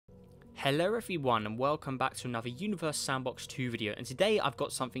Hello everyone and welcome back to another Universe Sandbox 2 video, and today I've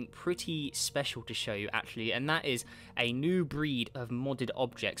got something pretty special to show you actually, and that is a new breed of modded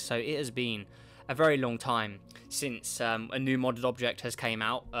objects. So it has been a very long time since a new modded object has came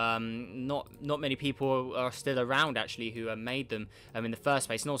out. Not many people are still around actually who made them in the first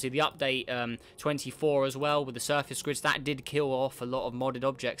place, and also the update 24 as well with the surface grids, that did kill off a lot of modded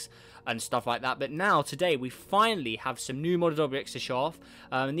objects and stuff like that. But now today we finally have some new modded objects to show off,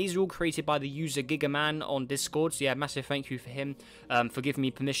 and these are all created by the user Gigaman on Discord, so yeah, massive thank you for him for giving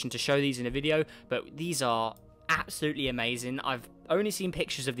me permission to show these in a video. But these are absolutely amazing. I've only seen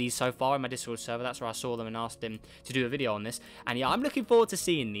pictures of these so far in my Discord server. That's where I saw them and asked him to do a video on this, and yeah, I'm looking forward to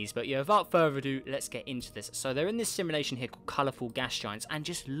seeing these. But yeah, without further ado, let's get into this. So they're in this simulation here called Colourful Gas Giants, and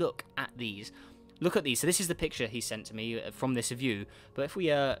just look at these. Look at these. So this is the picture he sent to me from this view, but if we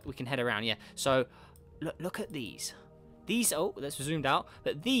can head around, yeah. So look at these. These, oh, that's zoomed out,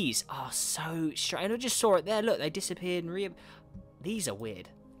 but these are so strange. I just saw it there. Look, they disappeared and these are weird,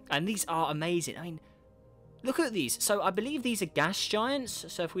 and these are amazing. I mean, look at these. So I believe these are gas giants.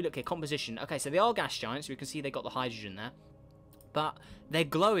 So if we look at composition, okay, so they are gas giants. We can see they got the hydrogen there, but they're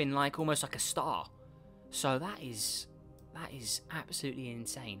glowing like almost like a star. So that is absolutely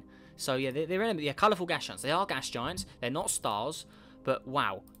insane. So yeah, they're colourful gas giants. They are gas giants. They're not stars, but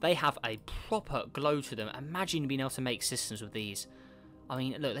wow, they have a proper glow to them. Imagine being able to make systems with these. I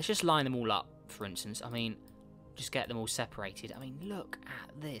mean, look, let's just line them all up, for instance. I mean, just get them all separated. I mean, look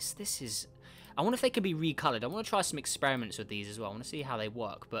at this. This is... I wonder if they could be recolored. I want to try some experiments with these as well. I want to see how they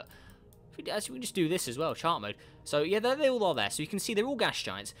work, but we just do this as well, chart mode. So yeah, they all are there. So you can see they're all gas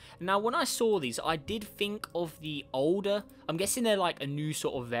giants. Now, when I saw these, I did think of the older... I'm guessing they're like a new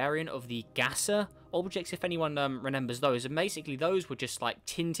sort of variant of the gasser objects, if anyone remembers those. And basically, those were just like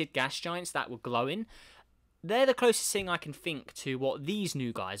tinted gas giants that were glowing. They're the closest thing I can think to what these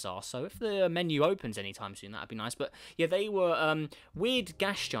new guys are. So if the menu opens anytime soon, that'd be nice. But yeah, they were weird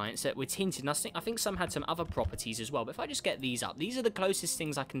gas giants that were tinted. And I think some had some other properties as well. But if I just get these up, these are the closest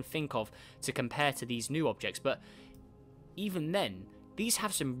things I can think of to compare to these new objects. But even then, these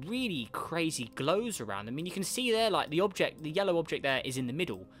have some really crazy glows around them. I mean, you can see there, like, the yellow object there is in the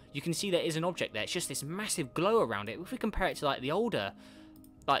middle. You can see there is an object there. It's just this massive glow around it. If we compare it to, like, the older...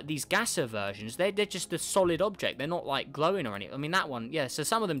 like these gasser versions, they're just a solid object. They're not like glowing or anything. I mean, that one, yeah, so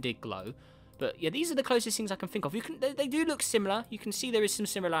some of them did glow, but yeah, these are the closest things I can think of. They do look similar. You can see there is some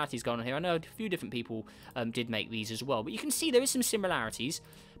similarities going on here. I know a few different people did make these as well, but you can see there is some similarities.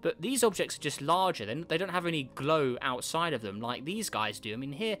 But these objects are just larger. They don't have any glow outside of them like these guys do. I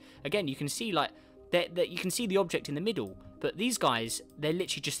mean, here again, you can see like you can see the object in the middle, but these guys, they're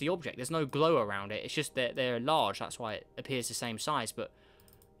literally just the object. There's no glow around it. It's just they're large. That's why it appears the same size, but.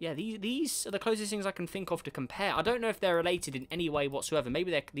 Yeah, these are the closest things I can think of to compare. I don't know if they're related in any way whatsoever.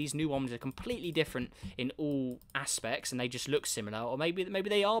 Maybe these new ones are completely different in all aspects and they just look similar. Or maybe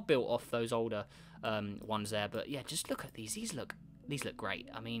they are built off those older ones there. But yeah, just look at these. These look great.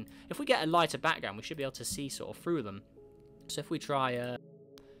 I mean, if we get a lighter background, we should be able to see sort of through them. So if we try...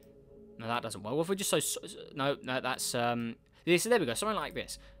 no, that doesn't work. Well, if we just... No, that's... So there we go. Something like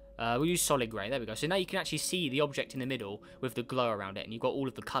this. We'll use solid grey, there we go. So now you can actually see the object in the middle with the glow around it, and you've got all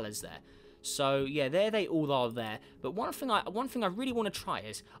of the colours there. So yeah, there they all are there. But one thing I really want to try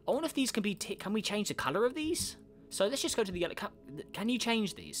is, I wonder if these can be, can we change the colour of these? So let's just go to the yellow, can you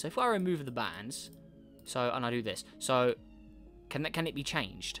change these? So if I remove the bands, and I do this, so can it be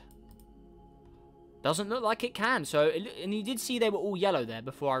changed? Doesn't look like it can. So, and you did see they were all yellow there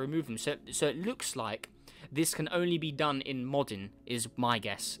before I removed them. So it looks like this can only be done in modding, is my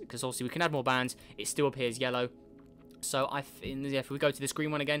guess. Because obviously we can add more bands, it still appears yellow. So if we go to this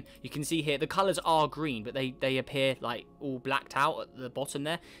green one again, you can see here the colours are green, but they appear like all blacked out at the bottom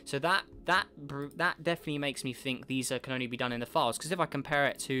there. So that definitely makes me think these can only be done in the files. Because if I compare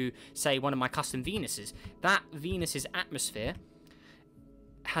it to, say, one of my custom Venuses, that Venus's atmosphere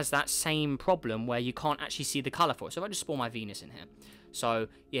has that same problem where you can't actually see the colour for it. So if I just spawn my Venus in here. So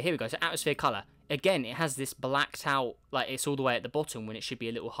yeah, here we go. So atmosphere colour. Again, it has this blacked out, like it's all the way at the bottom when it should be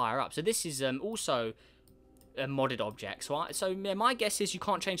a little higher up. So this is also a modded object. So yeah, my guess is you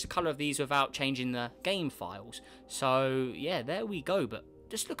can't change the colour of these without changing the game files. So yeah, there we go. But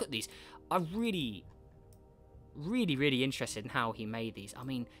just look at these. I'm really interested in how he made these. I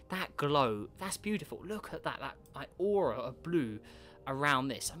mean, that glow, that's beautiful. Look at that like aura of blue around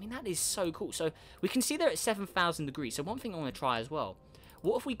this. I mean, that is so cool. So we can see they're at 7,000 degrees. So one thing I want to try as well,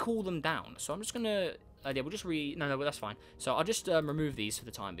 what if we cool them down? So I'm just gonna yeah, we'll just no, that's fine. So I'll just remove these for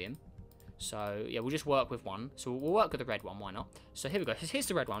the time being. So, yeah, we'll just work with one. So, we'll work with the red one. Why not? So, here we go. Here's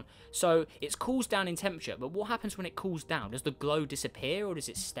the red one. So, it cools down in temperature. But what happens when it cools down? Does the glow disappear or does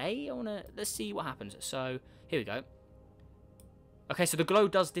it stay? Let's see what happens. So, here we go. Okay, so the glow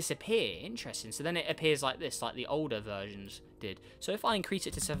does disappear. Interesting. So, then it appears like this, like the older versions did. So, if I increase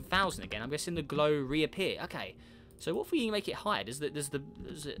it to 7,000 again, I'm guessing the glow reappear. Okay. So, what if we make it higher? Does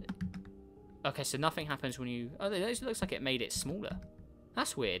it... Okay, so nothing happens when you... Oh, it looks like it made it smaller.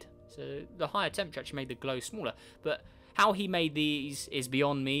 That's weird. So the higher temperature actually made the glow smaller. But how he made these is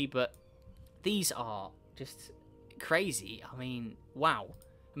beyond me. But these are just crazy. I mean, wow.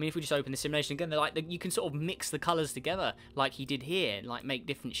 I mean, if we just open the simulation again, they're like you can sort of mix the colours together like he did here, like make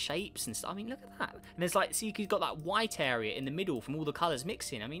different shapes and stuff. I mean, look at that. And there's like, see, he's got that white area in the middle from all the colours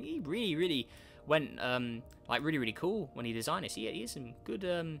mixing. I mean, he really went like really cool when he designed this. He has some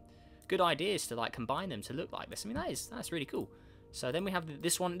good ideas to like combine them to look like this. I mean, that's really cool. So then we have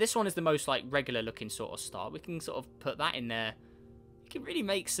this one. This one is the most like regular looking sort of star. We can sort of put that in there. You can really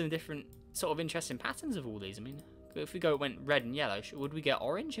make some different sort of interesting patterns of all these. I mean, if we went red and yellow, would we get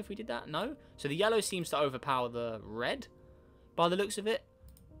orange if we did that? No. So the yellow seems to overpower the red by the looks of it.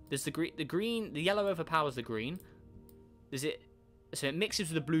 There's the green, the yellow overpowers the green. So it mixes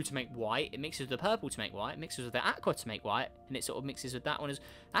with the blue to make white. It mixes with the purple to make white. It mixes with the aqua to make white, and it sort of mixes with that one.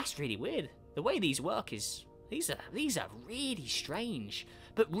 That's really weird. The way these work is. These are really strange,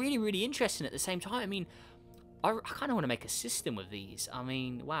 but really interesting at the same time. I mean, I kind of want to make a system with these. I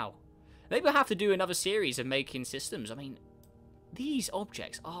mean, wow. Maybe I'll have to do another series of making systems. I mean, these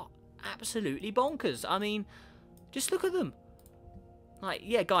objects are absolutely bonkers. I mean, just look at them. Like,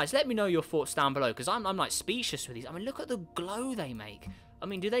 yeah, guys, let me know your thoughts down below, because I'm like speechless with these. I mean, look at the glow they make. I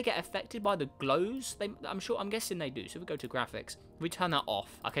mean, do they get affected by the glows? I'm guessing they do. So if we go to graphics, we turn that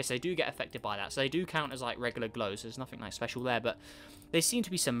off. Okay, so they do get affected by that. So they do count as like regular glows. There's nothing like special there, but they seem to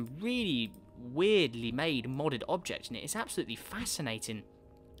be some really weirdly made modded objects, and it's absolutely fascinating.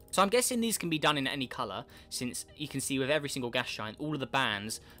 So I'm guessing these can be done in any colour, since you can see with every single gas giant, all of the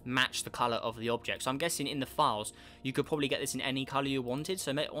bands match the colour of the object. So I'm guessing in the files, you could probably get this in any colour you wanted.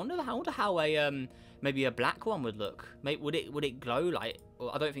 So I wonder how a maybe a black one would look. Would it glow like?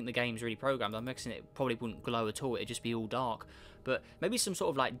 Well, I don't think the game's really programmed. I'm guessing it probably wouldn't glow at all. It'd just be all dark. But maybe some sort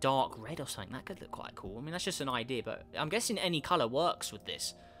of like dark red or something. That could look quite cool. I mean, that's just an idea, but I'm guessing any colour works with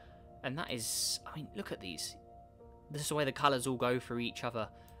this. And that is, I mean, look at these. This is the way the colours all go for each other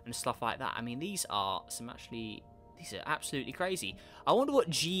and stuff like that. I mean, these are absolutely crazy. I wonder what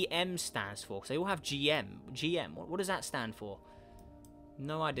GM stands for, because they all have GM. What does that stand for?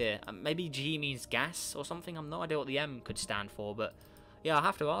 No idea. Maybe G means gas or something. I've no idea what the M could stand for, but yeah, I'll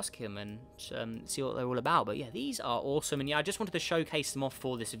have to ask him and see what they're all about. But yeah, these are awesome, and yeah, I just wanted to showcase them off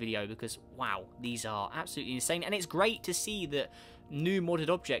for this video because wow, these are absolutely insane. And it's great to see that new modded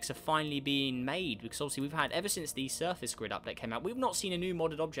objects are finally being made, because obviously we've had, ever since the surface grid update came out, we've not seen a new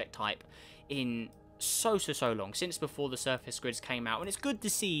modded object type in so long, since before the surface grids came out. And it's good to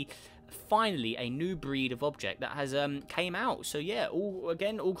see finally a new breed of object that has came out. So yeah,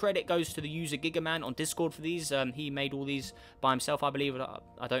 all credit goes to the user Gigaman on Discord for these. He made all these by himself, I believe.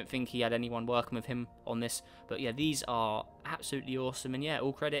 I don't think he had anyone working with him on this, but yeah, these are absolutely awesome. And yeah,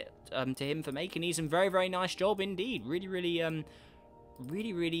 all credit to him for making these, and very nice job indeed. Really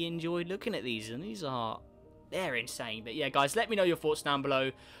enjoyed looking at these, and they're insane. But yeah, guys, let me know your thoughts down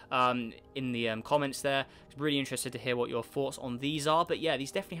below in the comments there. I'm really interested to hear what your thoughts on these are. But yeah, these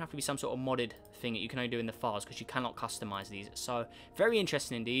definitely have to be some sort of modded thing that you can only do in the files, because you cannot customize these. So very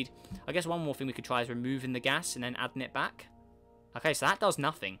interesting indeed. I guess one more thing we could try is removing the gas and then adding it back. Okay, so that does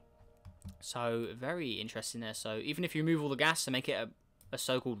nothing. So very interesting there. So even if you remove all the gas and make it a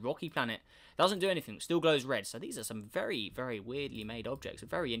so-called rocky planet, doesn't do anything, still glows red. So these are some very weirdly made objects.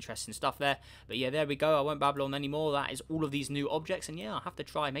 Very interesting stuff there. But yeah, there we go. I won't babble on anymore. That is all of these new objects, and yeah, I'll have to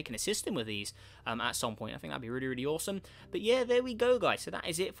try making a system with these at some point. I think that'd be really awesome. But yeah, there we go, guys. So that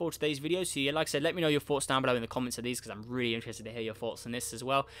is it for today's video. So yeah, like I said, let me know your thoughts down below in the comments of these, because I'm really interested to hear your thoughts on this as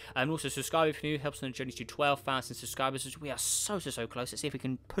well. And also subscribe if you're new. Helps on the journey to 12,000 subscribers, which we are so close. Let's see if we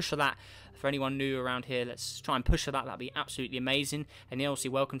can push for that. For anyone new around here, let's try and push for that. That'd be absolutely amazing. And yeah,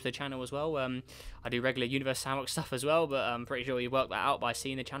 obviously welcome to the channel as well. I do regular Universe Sandbox stuff as well, but I'm pretty sure you worked that out by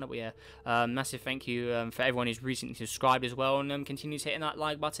seeing the channel. But yeah, massive thank you for everyone who's recently subscribed as well, and continues hitting that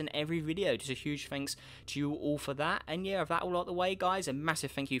like button every video. Just a huge thanks to you all for that. And yeah, with that all out the way, guys, a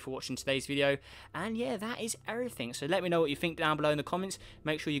massive thank you for watching today's video. And yeah, that is everything. So let me know what you think down below in the comments.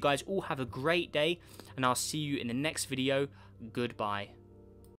 Make sure you guys all have a great day, and I'll see you in the next video. Goodbye.